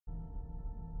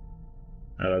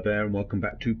Hello there and welcome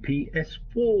back to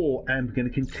PS4 and we're going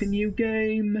to continue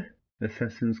game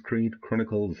Assassin's Creed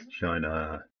Chronicles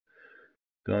China.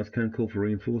 Guards can call for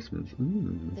reinforcements.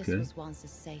 Ooh, okay. This was once a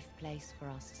safe place for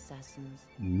us assassins.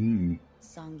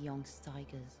 Some young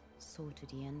Steigers saw to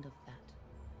the end of that.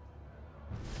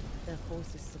 Their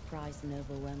forces surprised and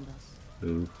overwhelmed us,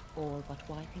 all but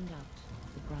wiping out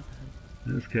the Brotherhood.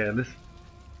 That's careless.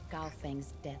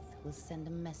 Gaofeng's death will send a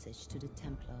message to the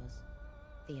Templars.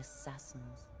 The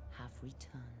assassins have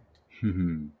returned.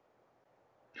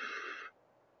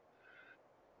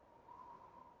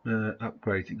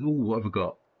 Upgrading. Oh, what have I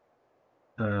got?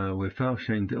 We're foul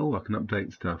shamed. Oh, I can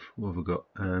update stuff. What have I got?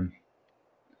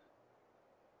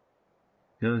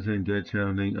 Guns in dead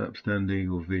sounding, upstanding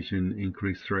or vision,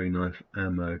 increased throwing knife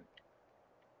ammo.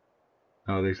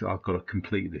 Oh, this I've got to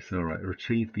complete this. All right,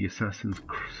 retrieve the assassin's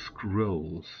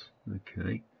scrolls.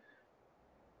 Okay.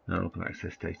 No, I'm not going to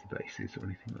access databases or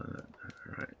anything like that.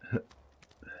 All right.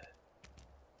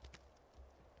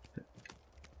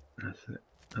 That's it.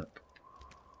 Up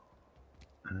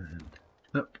and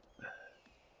up.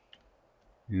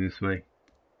 This way.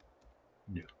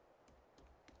 No.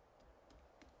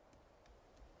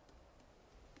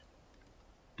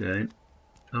 Down.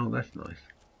 Oh, that's nice.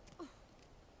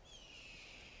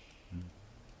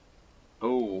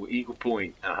 Oh, Eagle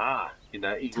Point. Aha! You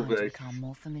know, Eagle Time to become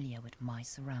more familiar with my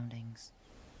surroundings.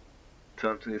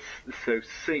 Time to so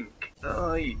sync.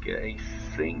 Oh, you get a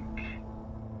sync.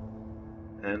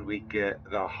 And we get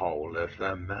the whole of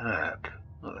the map.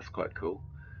 Oh, that's quite cool.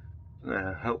 I don't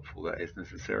know how helpful that is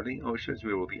necessarily. Oh, it shows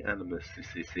me all the animus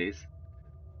this is.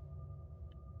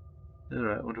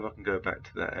 Alright, I wonder if I can go back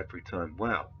to that every time.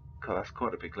 Wow, God, that's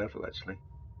quite a big level actually.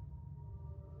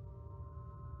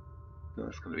 Oh,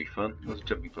 that's going to be fun. Lots of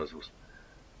jumping puzzles.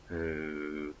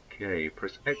 Okay,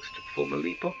 press X to perform a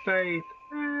leap of faith.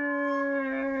 Hey!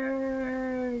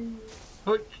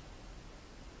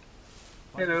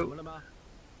 Hello.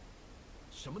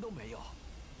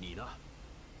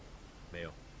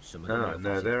 Oh,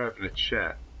 no, they're having a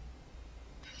chat.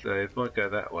 So if I go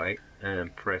that way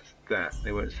and press that,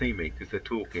 they won't see me because they're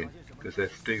talking, because they're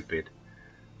stupid.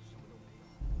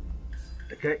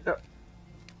 Okay, up.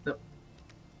 Up.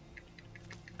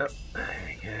 Up.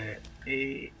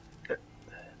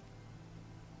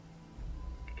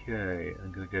 Okay,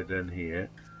 I'm going to go down here.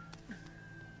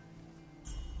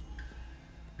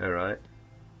 Alright.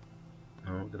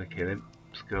 Oh, I'm going to kill him.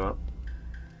 Let's go up.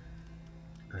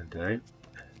 And down.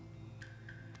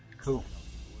 Cool.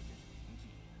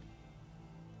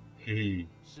 Hee.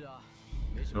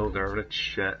 Oh, they're having a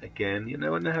chat again. You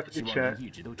know when they're having a chat,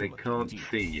 they can't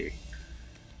see you.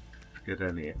 Let's go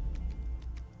down here.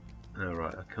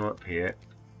 Alright, I'll come up here.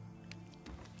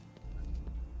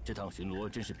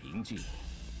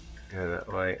 Go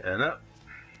that way and up.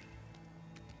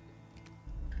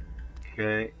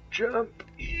 Okay, jump.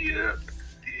 Yep,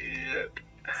 yep.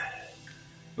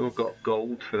 All got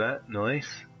gold for that.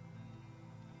 Nice.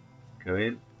 Go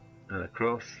in and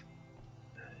across.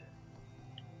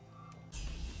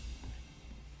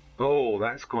 Oh,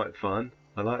 that's quite fun.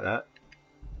 I like that.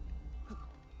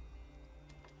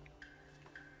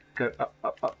 Go up,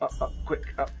 up, up, up, up,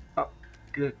 quick, up, up.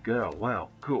 Good girl. Wow,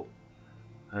 cool.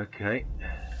 Okay.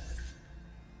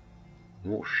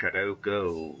 More shadow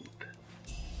gold.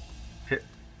 Hit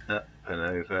up and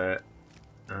over.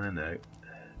 I know.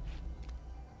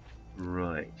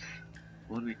 Right.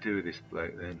 What do we do with this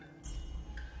bloke then?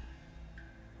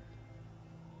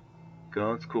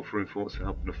 Guards call for reinforcements to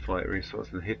help in the fight.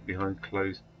 Reinforcements and hid behind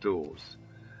closed doors.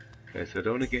 Okay, so I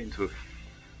don't want to get into a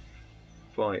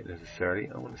fight necessarily.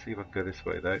 I want to see if I can go this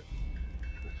way though. I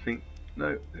think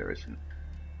no, there isn't.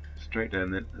 Straight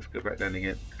down then. Let's go back down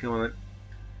again. Come on then.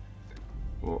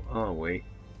 Or are we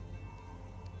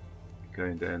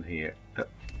going down here? Up.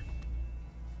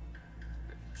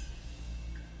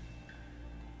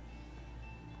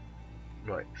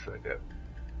 Right, so go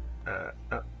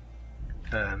up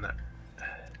and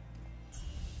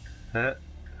that.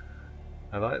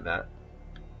 I like that.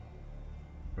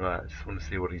 Right, I just want to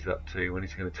see what he's up to, when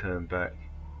he's going to turn back.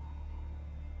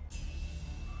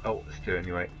 Oh, let's do it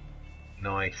anyway.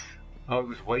 Nice. Oh, it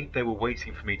was they were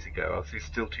waiting for me to go. I was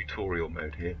still tutorial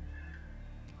mode here.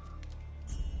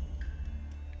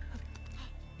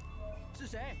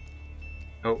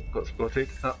 Oh, got spotted.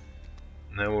 Oh,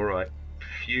 no, alright.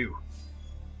 Phew.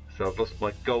 So I've lost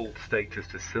my gold status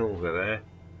to silver there.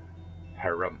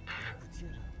 Harumph.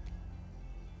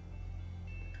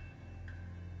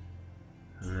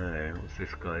 No, what's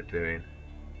this guy doing?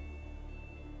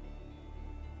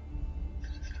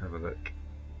 Let's just have a look.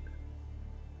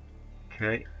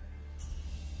 Okay.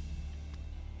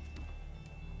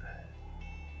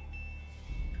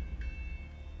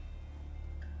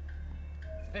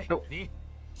 Oh,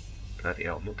 bloody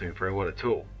hell, I'm not doing very well at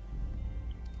all.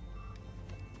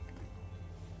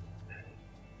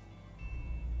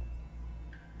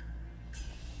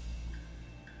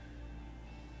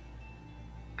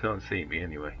 Can't see me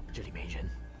anyway.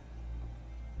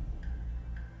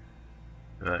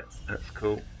 Right, that's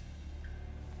cool.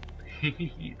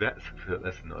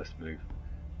 that's a nice move.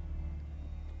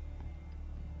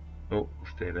 Oh,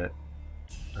 stay there.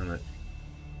 How do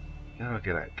I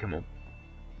get out? Come on.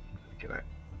 Get out.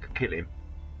 I could kill him.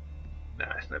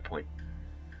 Nah, there's no point.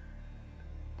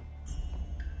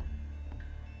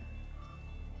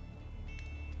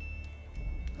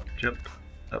 Jump.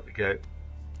 Up we go.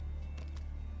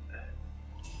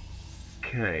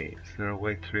 Okay, is there a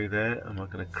way through there? Am I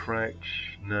going to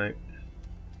crouch? No.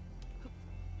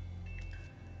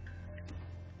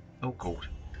 Oh god.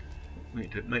 We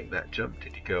didn't make that jump,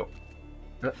 did you go?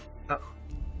 Up, up.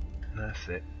 That's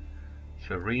it.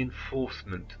 So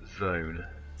reinforcement zone.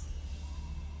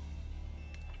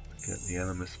 Get the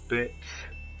animus bit.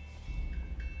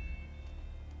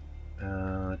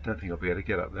 I don't think I'll be able to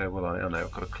get up there, will I? Oh no,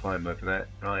 I've got to climb over there.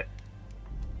 Right.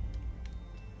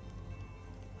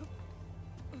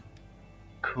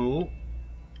 Cool.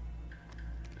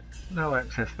 Now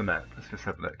access the map. Let's just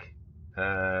have a look.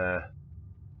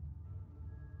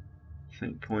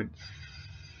 Sync points,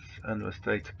 animus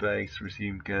database,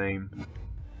 resume game.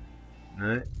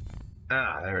 No.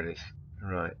 Ah, there it is.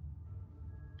 Right.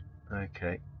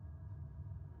 Okay.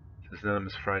 There's an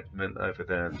animus fragment over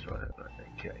there. That's right.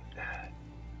 Okay.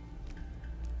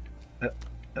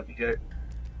 Up we go.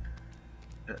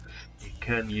 You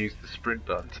can use the sprint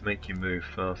button to make you move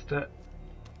faster.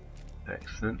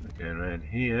 Excellent. We're going around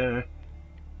here.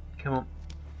 Come on.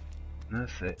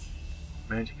 That's it.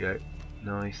 Round you go.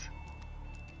 Nice.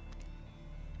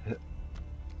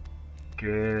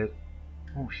 Good.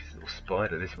 Oh, she's a little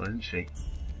spider, this one, isn't she?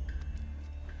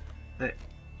 There.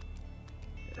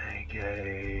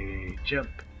 Okay. Jump.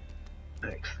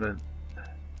 Excellent.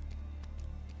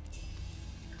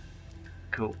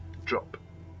 Cool. Drop.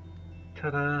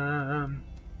 Ta-da!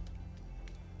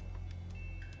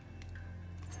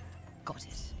 Got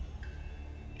it.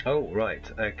 Oh, right.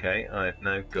 Okay. I've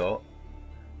now got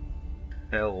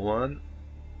L1,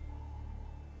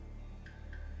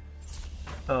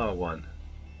 R1.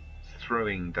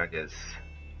 Throwing daggers.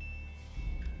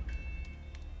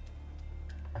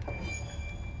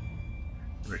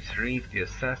 Retrieve the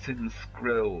assassin's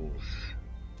scrolls.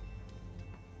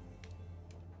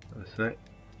 What's that?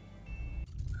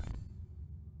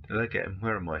 Did I get him?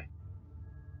 Where am I?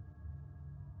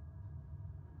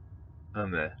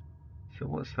 I'm there. So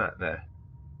what's that there?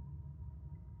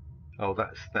 Oh,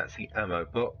 that's the ammo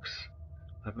box.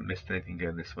 I haven't missed anything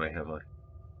going this way, have I?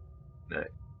 No.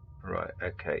 Right,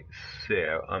 okay.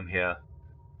 So I'm here.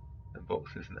 The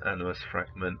box is an animus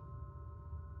fragment.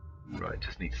 Right,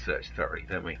 just need to search thoroughly,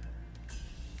 don't we?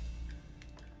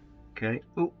 Okay.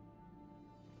 Ooh.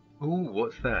 Ooh,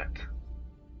 what's that?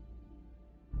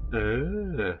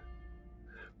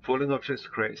 Falling objects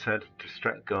create sound to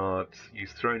distract guards.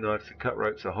 Use throwing knives to cut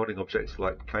ropes or holding objects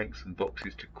like planks and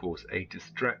boxes to cause a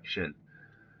distraction.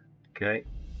 Okay.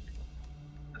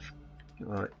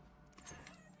 Right.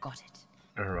 Got it.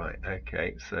 Alright,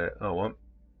 okay, so R1.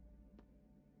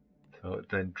 So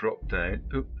then drop down.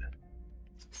 Oop.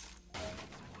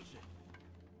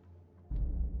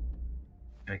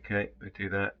 Okay, we do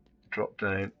that. Drop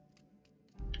down.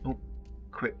 Oh,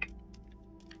 quick.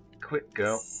 Quick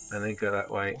girl. And then go that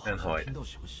way and hide.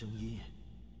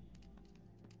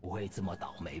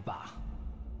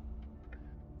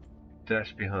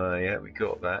 Dash behind, yeah, we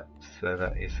got that. So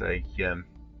that is a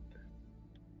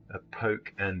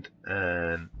poke and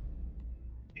an...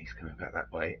 He's coming back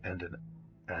that way. And an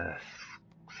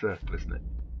circle, isn't it?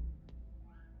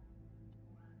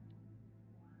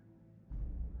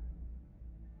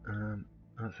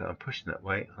 So I'm pushing that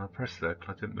way. I'll press circle.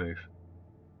 I didn't move.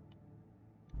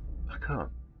 I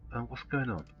can't. What's going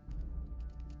on?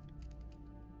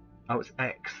 Oh, it's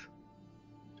X.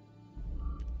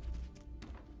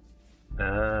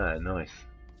 Ah, nice.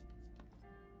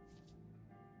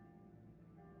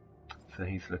 So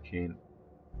he's looking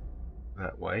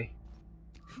that way.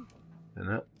 And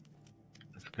up.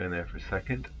 Let's go in there for a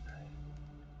second.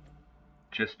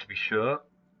 Just to be sure.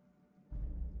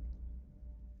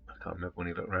 I can't remember when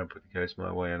he looked around, but he goes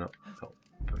my way or not. Oh,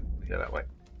 we go that way.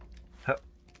 Hup.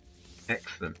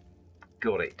 Excellent.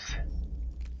 Got it.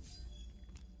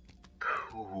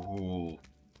 Cool.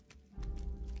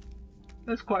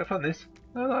 That's quite fun, this.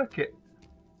 I like it.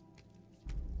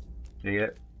 There you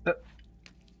go. Up.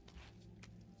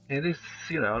 It is,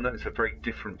 you know, I know it's a very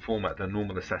different format than a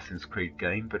normal Assassin's Creed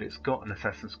game, but it's got an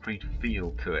Assassin's Creed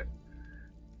feel to it.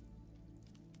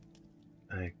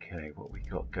 Okay, what we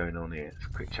got going on here? Let's a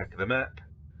quick check of the map.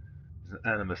 There's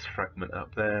an animus fragment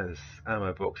up there. There's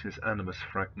ammo boxes, animus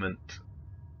fragment.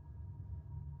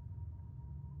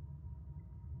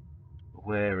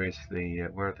 Where is the?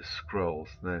 Where are the scrolls?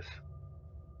 There's.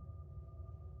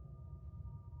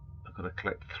 I've got to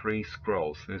collect 3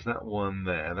 scrolls. There's that one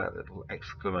there, that little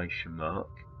exclamation mark.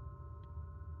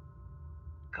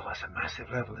 God, that's a massive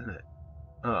level, isn't it?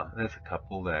 Ah, there's a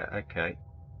couple there. Okay.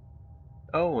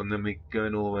 Oh, and then we're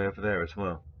going all the way over there as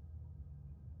well.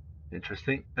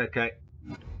 Interesting. Okay,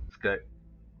 let's go.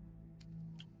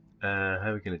 How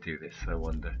are we going to do this, I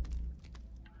wonder?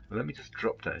 Well, let me just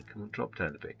drop down. Come on, drop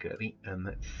down a bit, Gertie, and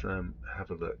let's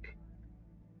have a look.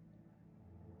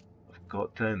 I've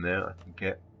got down there, I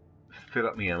can fill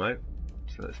up my ammo,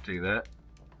 so let's do that.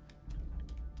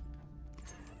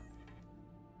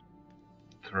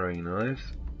 Throwing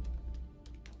knives.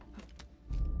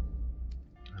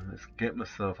 And let's get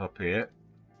myself up here.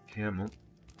 Come on.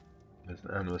 There's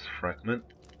an animus fragment.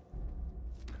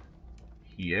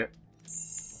 Here.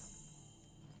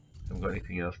 Haven't got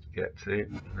anything else to get to.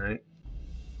 No.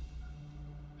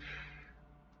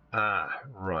 Ah,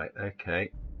 right,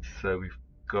 okay. So we've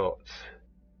got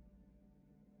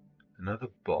another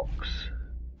box.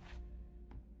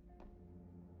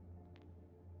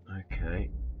 Okay.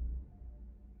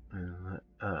 I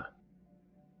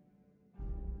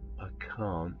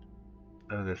can't.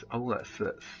 Oh, that's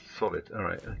solid. All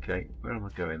right. Okay. Where am I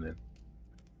going then?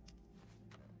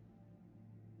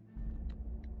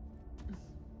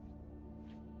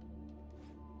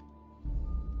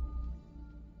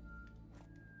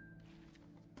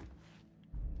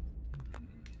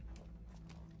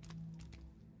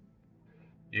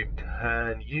 You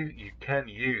can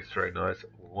use throwing knives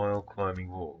while climbing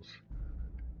walls.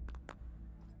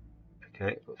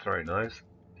 Okay, throwing knives.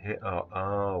 Hit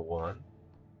R1.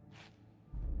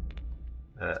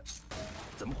 The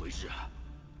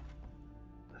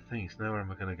thing is, now where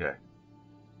am I going to go?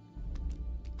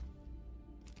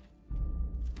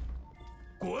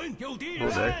 Oh no,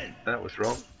 that was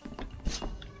wrong.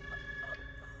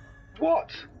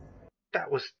 What? That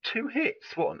was 2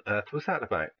 hits. What on earth was that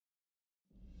about?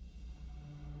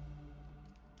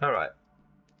 Alright.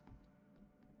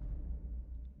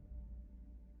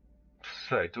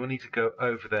 So, do I need to go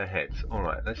over their heads?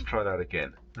 Alright, let's try that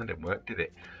again. That didn't work, did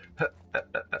it?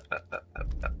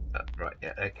 Right,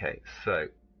 yeah, okay. So,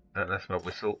 that's my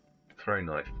whistle. Throw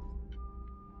knife.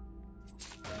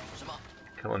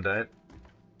 Come on down.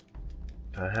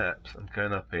 Perhaps I'm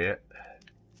going up here.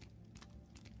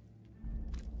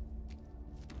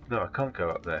 No, I can't go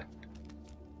up there.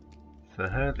 So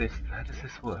how does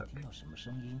this work?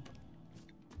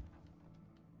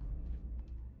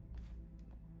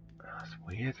 That's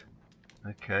weird.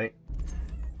 Okay.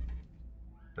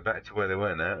 They're back to where they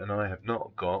were now, and I have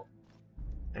not got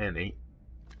any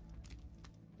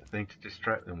thing to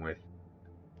distract them with.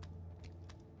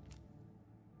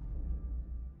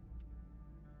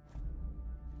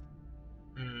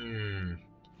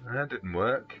 That didn't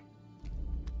work.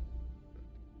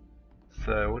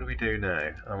 So what do we do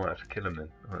now? I might have to kill him then.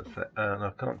 No,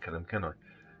 I can't kill him, can I?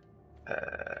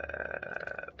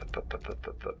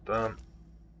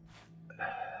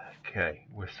 Okay,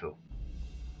 whistle.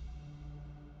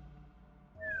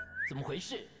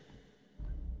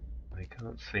 They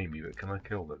can't see me, but can I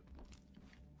kill them?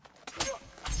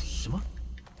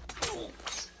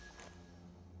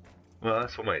 Well,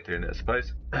 that's one way of doing it, I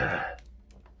suppose.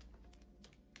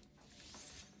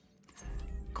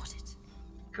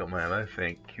 Got my ammo,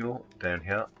 thank you. Down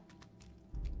here.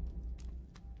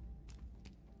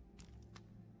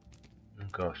 Oh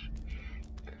gosh.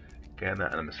 Getting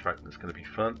that animus fragment's going to be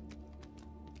fun.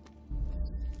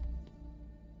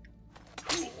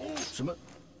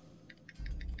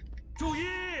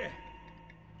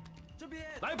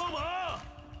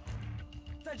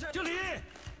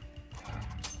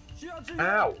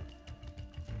 Ow!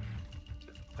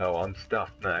 Oh, I'm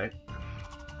stuffed now.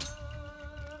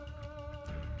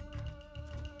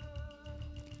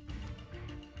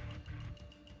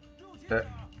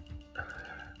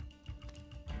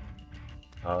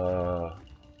 Ow!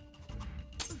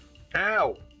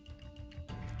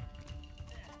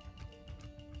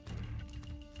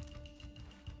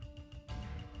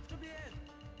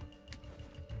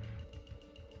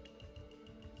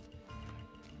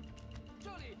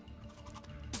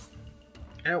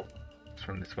 Ow! Let's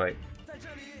run this way.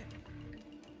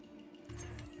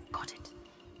 Got it.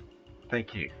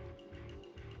 Thank you.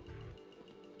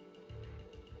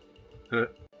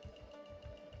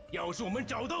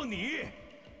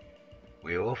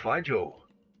 We will find you.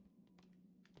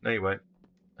 No, you won't.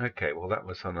 Okay, well that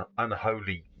was an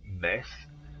unholy mess.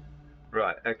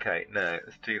 Right, okay, now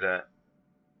let's do that.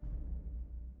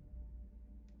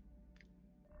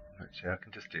 Actually, I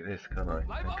can just do this, can't I?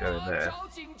 And go in there.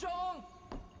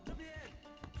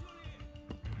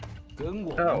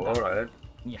 Oh, alright then.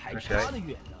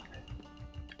 Okay.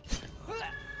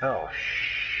 Oh,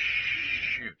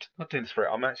 shoot. Not doing this very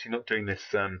well. I'm actually not doing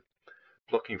this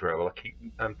blocking very well.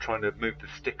 I'm trying to move the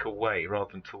stick away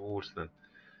rather than towards them.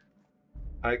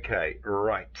 Okay,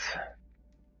 right.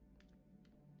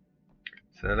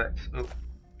 So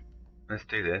let's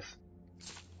do this.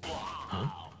 Huh?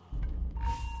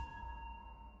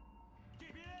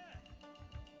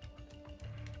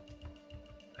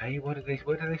 Hey, where do they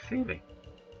see me?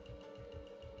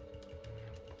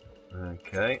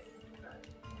 Okay.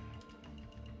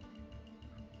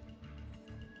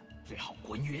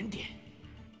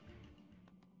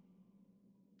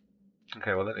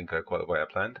 Okay, well that didn't go quite the way I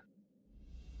planned.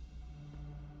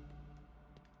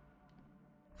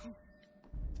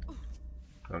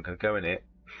 I'm going to go in it,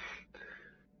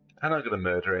 and I'm going to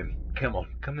murder him. Come on,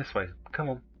 come this way. Come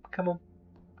on, come on,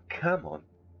 come on,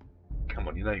 come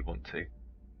on. You know you want to,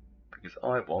 because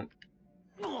I want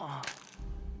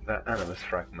that animus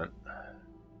fragment.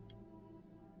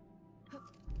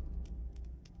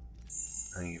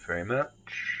 Thank you very much.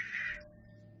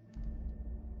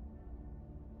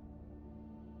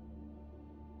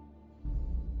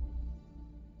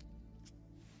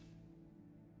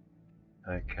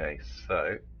 Okay,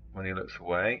 so when he looks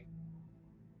away,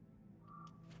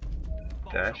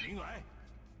 dash,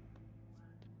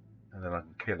 and then I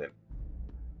can kill him.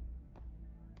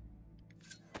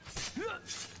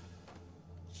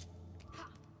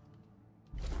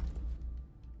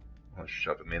 I'll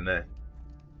shove him in there.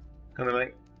 Come on,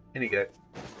 mate. In you go.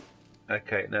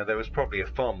 Okay, now there was probably a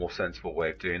far more sensible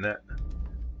way of doing that,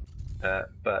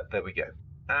 but there we go.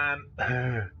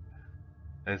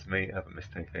 There's me. I haven't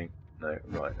missed anything. No,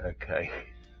 right, okay.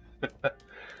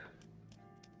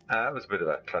 That was a bit of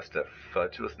a cluster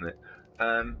fudge, wasn't it?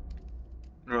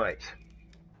 Right.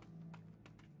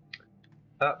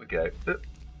 Up we go.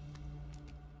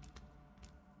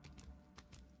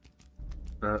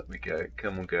 Up we go.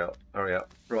 Come on, girl. Hurry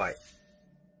up. Right.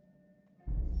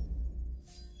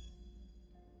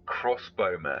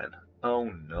 Crossbow man. Oh,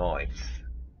 nice.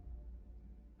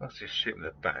 Let's just shoot in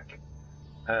the back.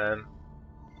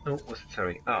 Oh, what's it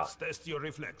telling me? Ah. Test your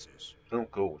reflexes. Oh,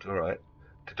 good. All right.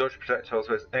 To dodge projectiles,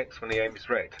 press X when the aim is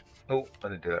red. Oh, I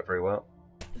didn't do that very well.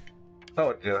 Oh,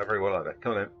 I didn't do that very well either.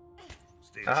 Come on in.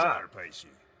 Still sharp, I see.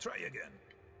 Try again.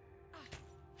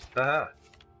 Aha.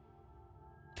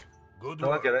 Good Oh,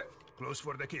 work. I get it. Close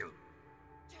for the kill.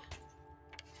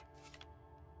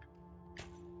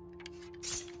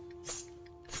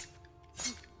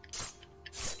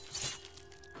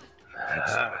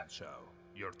 Excellent, Shao.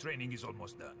 Your training is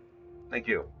almost done. Thank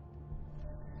you.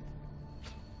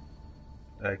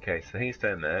 Okay, so he's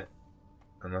down there,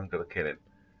 and I'm going to kill him.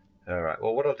 Alright,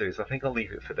 well what I'll do is I think I'll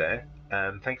leave it for there.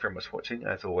 Thank you very much for watching,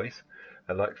 as always.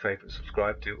 Like, favourite,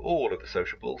 subscribe, do all of the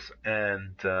sociables,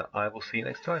 and I will see you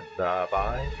next time.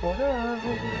 Bye-bye for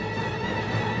now.